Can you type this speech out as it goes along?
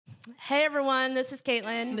Hey everyone, this is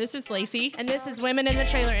Caitlin. This is Lacey. And this is Women in the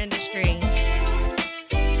Trailer Industry.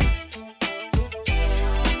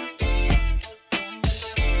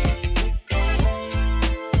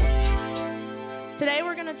 Today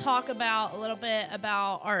we're going to talk about a little bit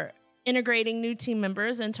about our integrating new team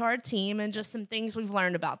members into our team and just some things we've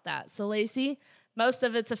learned about that. So Lacey, most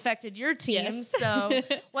of it's affected your team. Yes. So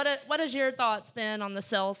what has your thoughts been on the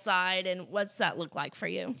sales side, and what's that look like for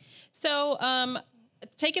you? So,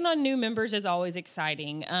 taking on new members is always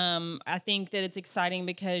exciting. I think that it's exciting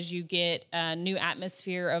because you get a new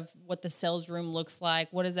atmosphere of what the sales room looks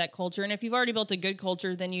like. What is that culture? And if you've already built a good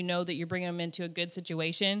culture, then you know that you're bringing them into a good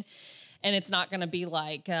situation, and it's not going to be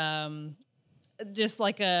like just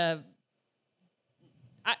like I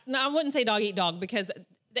wouldn't say dog eat dog, because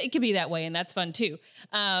it can be that way, and that's fun too,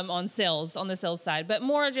 on the sales side. But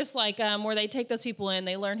more just like where they take those people in,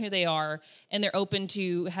 they learn who they are, and they're open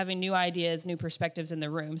to having new ideas, new perspectives in the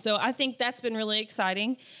room. So I think that's been really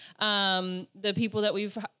exciting. The people that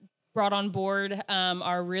we've brought on board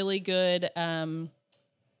are really good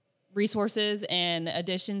resources and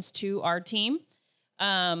additions to our team.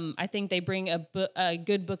 I think they bring a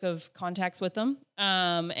good book of contacts with them.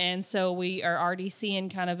 And so we are already seeing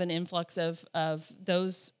kind of an influx of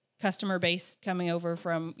those customer base coming over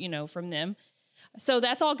from them. So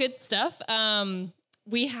that's all good stuff.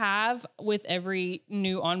 We have, with every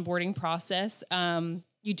new onboarding process,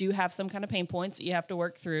 you do have some kind of pain points that you have to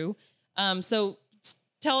work through. So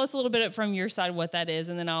tell us a little bit from your side what that is,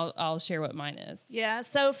 and then I'll share what mine is. Yeah.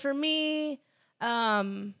 So for me,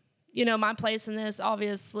 my place in this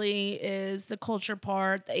obviously is the culture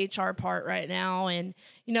part, the HR part right now, and,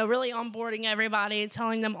 really onboarding everybody,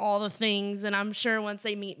 telling them all the things. And I'm sure once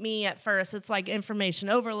they meet me at first, it's like information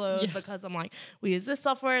overload, because I'm like, we use this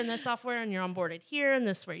software and you're onboarded here, and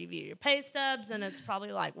this is where you view your pay stubs. And it's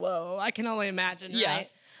probably like, whoa, I can only imagine, right?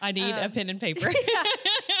 I need a pen and paper. Like,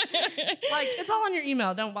 it's all on your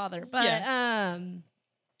email. Don't bother. But,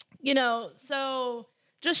 so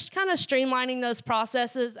just kind of streamlining those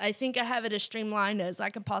processes. I think I have it as streamlined as I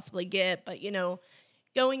could possibly get, but,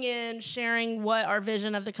 going in, sharing what our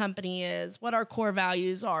vision of the company is, what our core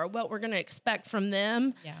values are, what we're going to expect from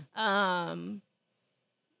them,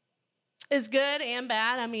 is good and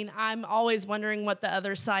bad. I mean, I'm always wondering what the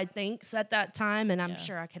other side thinks at that time, and I'm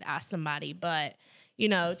sure I could ask somebody, but,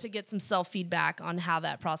 to get some self-feedback on how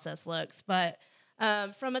that process looks. But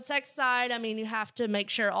from a tech side, I mean, you have to make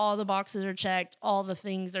sure all the boxes are checked, all the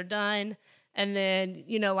things are done. And then,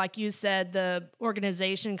 like you said, the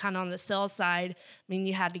organization kind of on the sales side, I mean,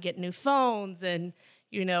 you had to get new phones, and,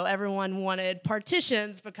 everyone wanted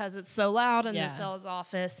partitions because it's so loud in the sales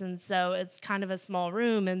office. And so it's kind of a small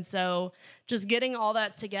room. And so just getting all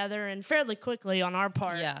that together and fairly quickly on our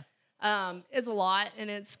part is a lot. And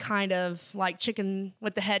it's kind of like chicken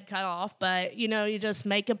with the head cut off. But, you just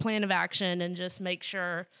make a plan of action and just make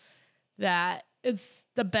sure that it's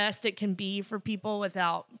the best it can be for people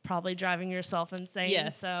without probably driving yourself insane.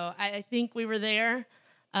 Yes. So I think we were there,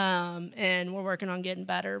 and we're working on getting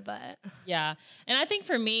better. But yeah. And I think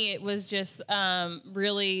for me, it was just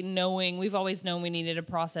really knowing, we've always known we needed a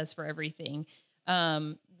process for everything.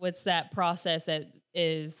 What's that process that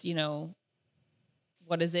is,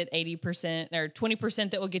 what is it, 80% or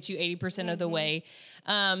 20% that will get you 80% of the way.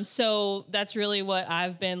 So that's really what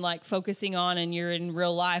I've been like focusing on. And you're in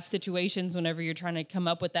real life situations whenever you're trying to come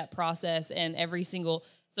up with that process, and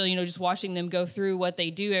just watching them go through what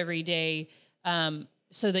they do every day,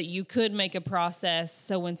 so that you could make a process.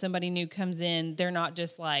 So when somebody new comes in, they're not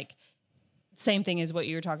just like, same thing as what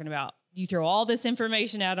you were talking about. You throw all this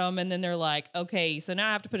information at them, and then they're like, okay, so now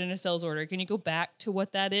I have to put in a sales order. Can you go back to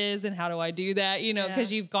what that is, and how do I do that?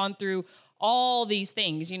 Because you've gone through all these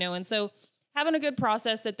things, and so having a good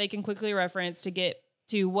process that they can quickly reference to get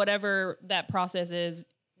to whatever that process is,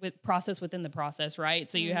 with process within the process,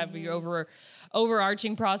 right? So you have your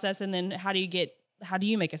overarching process, and then how do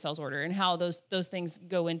you make a sales order, and how those things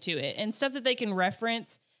go into it, and stuff that they can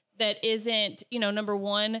reference that isn't, number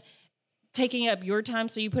one, taking up your time.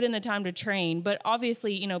 So you put in the time to train, but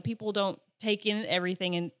obviously, people don't take in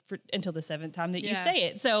everything until the seventh time that you say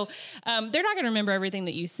it. So they're not going to remember everything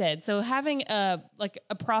that you said. So having a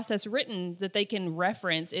process written that they can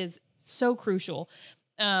reference is so crucial,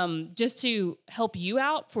 just to help you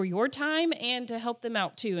out for your time, and to help them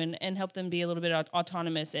out too, and help them be a little bit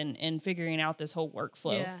autonomous in figuring out this whole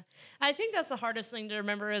workflow. Yeah. I think that's the hardest thing to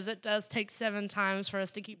remember, is it does take 7 times for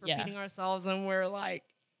us to keep repeating ourselves, and we're like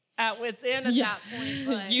at wit's end at that point.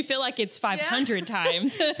 But you feel like it's 500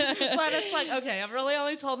 times. But it's like, okay, I've really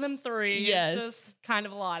only told them 3. Yes. It's just kind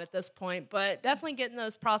of a lot at this point. But definitely getting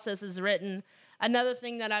those processes written. Another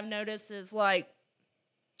thing that I've noticed is, like,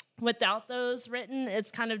 without those written,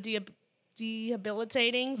 it's kind of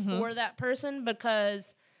debilitating for that person,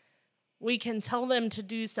 because we can tell them to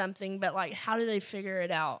do something, but like, how do they figure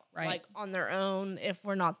it out like on their own if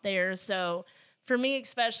we're not there? So for me,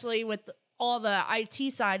 especially with all the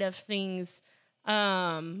IT side of things,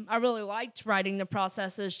 I really liked writing the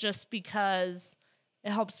processes just because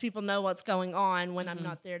it helps people know what's going on when I'm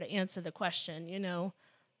not there to answer the question, you know?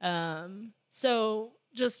 So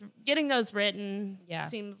just getting those written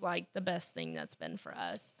seems like the best thing that's been for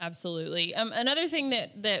us. Absolutely. Another thing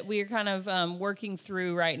that we're kind of working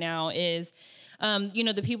through right now is, you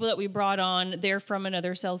know, the people that we brought on, they're from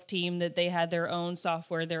another sales team that they had their own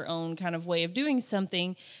software, their own kind of way of doing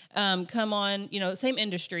something, come on, you know, same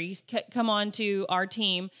industries, come on to our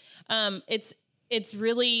team. It's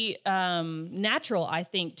really natural, I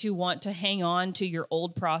think, to want to hang on to your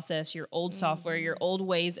old process, your old software, your old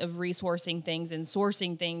ways of resourcing things and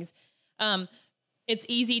sourcing things. It's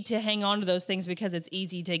easy to hang on to those things because it's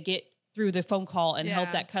easy to get through the phone call and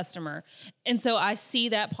help that customer. And so I see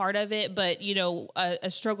that part of it, but, you know,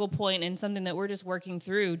 a struggle point and something that we're just working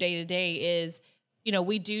through day to day is, you know,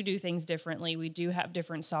 we do things differently. We do have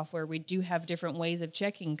different software. We do have different ways of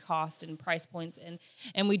checking cost and price points.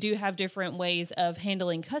 And we do have different ways of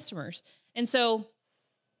handling customers. And so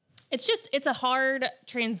it's a hard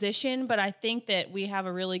transition, but I think that we have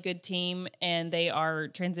a really good team and they are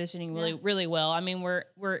transitioning really, really well. I mean, we're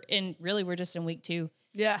just in week 2.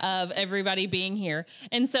 Of everybody being here.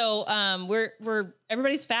 And so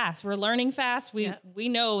everybody's fast. We're learning fast. We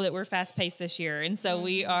know that we're fast paced this year. And so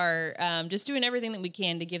we are just doing everything that we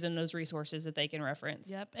can to give them those resources that they can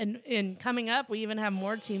reference. Yep. And coming up, we even have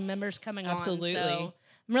more team members coming on. Absolutely. So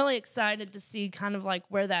I'm really excited to see kind of like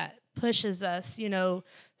where that pushes us, you know,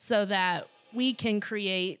 so that we can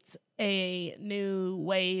create a new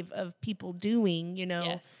wave of people doing, you know.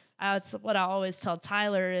 Yes. It's what I always tell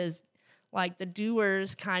Tyler is, like, the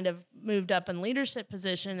doers kind of moved up in leadership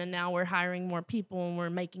position, and now we're hiring more people and we're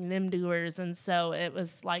making them doers. And so it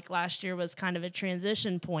was like last year was kind of a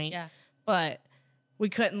transition point, but we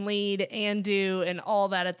couldn't lead and do and all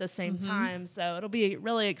that at the same time. So it'll be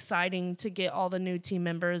really exciting to get all the new team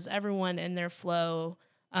members, everyone in their flow,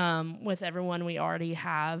 with everyone we already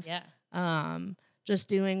have. Just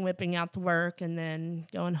whipping out the work and then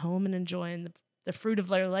going home and enjoying the fruit of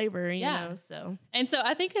their labor, you know, so. And so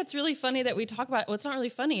I think that's really funny that we talk about, well, it's not really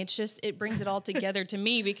funny. It's just, it brings it all together to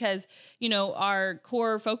me because, you know, our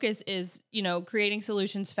core focus is, you know, creating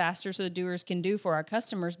solutions faster so the doers can do for our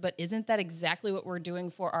customers. But isn't that exactly what we're doing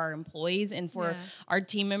for our employees and for our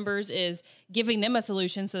team members, is giving them a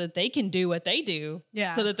solution so that they can do what they do.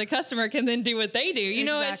 So that the customer can then do what they do. You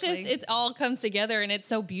know, it's just, it all comes together and it's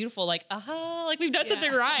so beautiful. Like, like we've done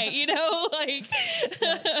something right, you know, like.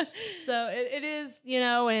 So it is, you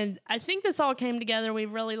know, and I think this all came together.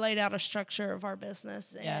 We've really laid out a structure of our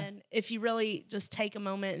business. And if you really just take a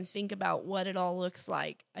moment and think about what it all looks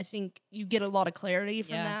like, I think you get a lot of clarity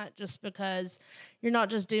from that, just because you're not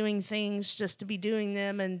just doing things just to be doing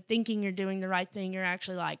them and thinking you're doing the right thing. You're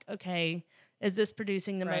actually like, okay, is this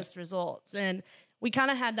producing the most results? And we kind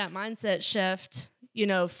of had that mindset shift, you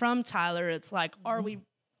know, from Tyler. It's like, are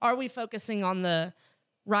we focusing on the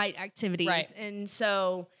right activities? And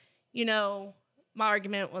so, you know, my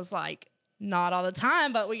argument was like, not all the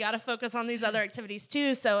time, but we got to focus on these other activities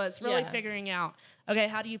too. So it's really figuring out, okay,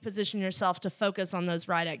 how do you position yourself to focus on those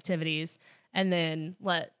right activities and then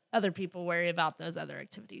let other people worry about those other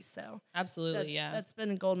activities? So absolutely. That's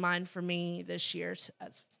been a gold mine for me this year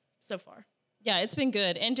so far. Yeah, it's been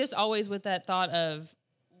good. And just always with that thought of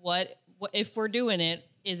what if we're doing it,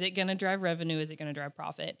 is it going to drive revenue? Is it going to drive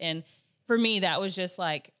profit? And for me, that was just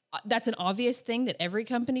like, that's an obvious thing that every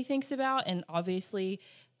company thinks about and obviously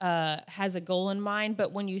has a goal in mind.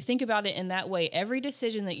 But when you think about it in that way, every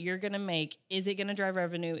decision that you're going to make, is it going to drive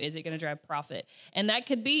revenue? Is it going to drive profit? And that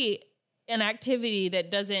could be an activity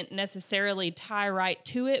that doesn't necessarily tie right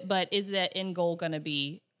to it, but is that end goal going to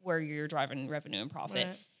be where you're driving revenue and profit?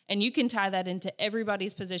 Right. And you can tie that into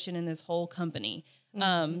everybody's position in this whole company.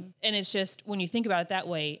 And it's just, when you think about it that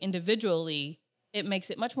way, individually, it makes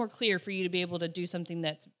it much more clear for you to be able to do something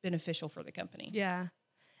that's beneficial for the company. Yeah.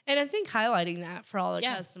 And I think highlighting that for all the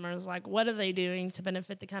customers, like, what are they doing to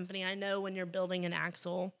benefit the company? I know when you're building an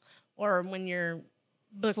axle or when you're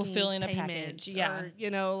booking fulfilling a package, or, you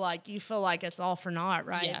know, like, you feel like it's all for naught,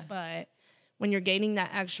 right? Yeah. But when you're gaining that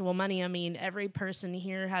actual money, I mean, every person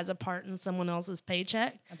here has a part in someone else's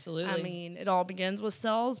paycheck. Absolutely. I mean, it all begins with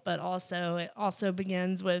sales, but it also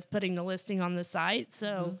begins with putting the listing on the site.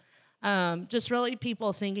 So just really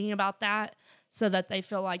people thinking about that. so that they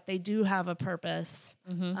feel like they do have a purpose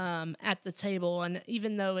at the table. And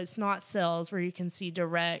even though it's not sales where you can see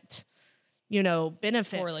direct,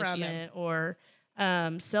 benefit from it or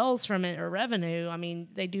sales from it or revenue, I mean,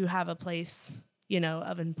 they do have a place,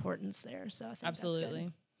 of importance there. So I think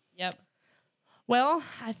absolutely. Yep. Well,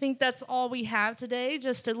 I think that's all we have today.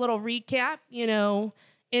 Just a little recap,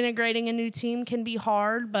 integrating a new team can be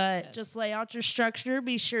hard, but just lay out your structure,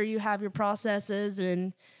 be sure you have your processes,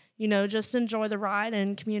 and, just enjoy the ride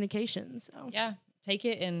and communication. So yeah, take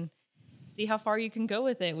it and see how far you can go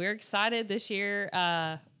with it. We're excited this year.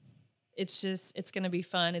 It's going to be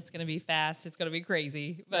fun. It's going to be fast. It's going to be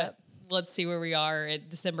crazy, but let's see where we are in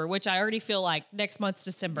December, which I already feel like next month's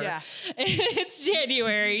December. Yeah. It's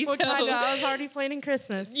January. Well, I was already planning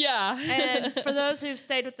Christmas. Yeah. And for those who've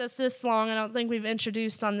stayed with us this long, I don't think we've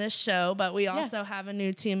introduced on this show, but we also have a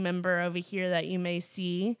new team member over here that you may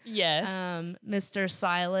see. Yes. Mr.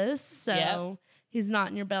 Silas. So he's not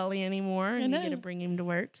in your belly anymore, and you get to bring him to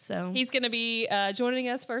work. So he's going to be joining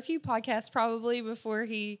us for a few podcasts probably before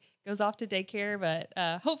he goes off to daycare, but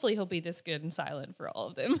hopefully he'll be this good and silent for all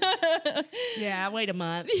of them. Yeah, wait a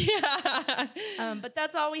month. Yeah. But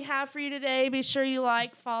that's all we have for you today. Be sure you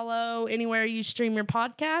follow anywhere you stream your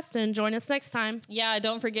podcast, and join us next time. Yeah,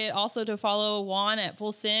 don't forget also to follow Juan at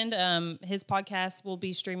Full Send. His podcast will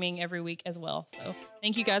be streaming every week as well. So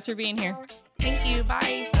thank you guys for being here. Thank you.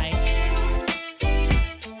 Bye.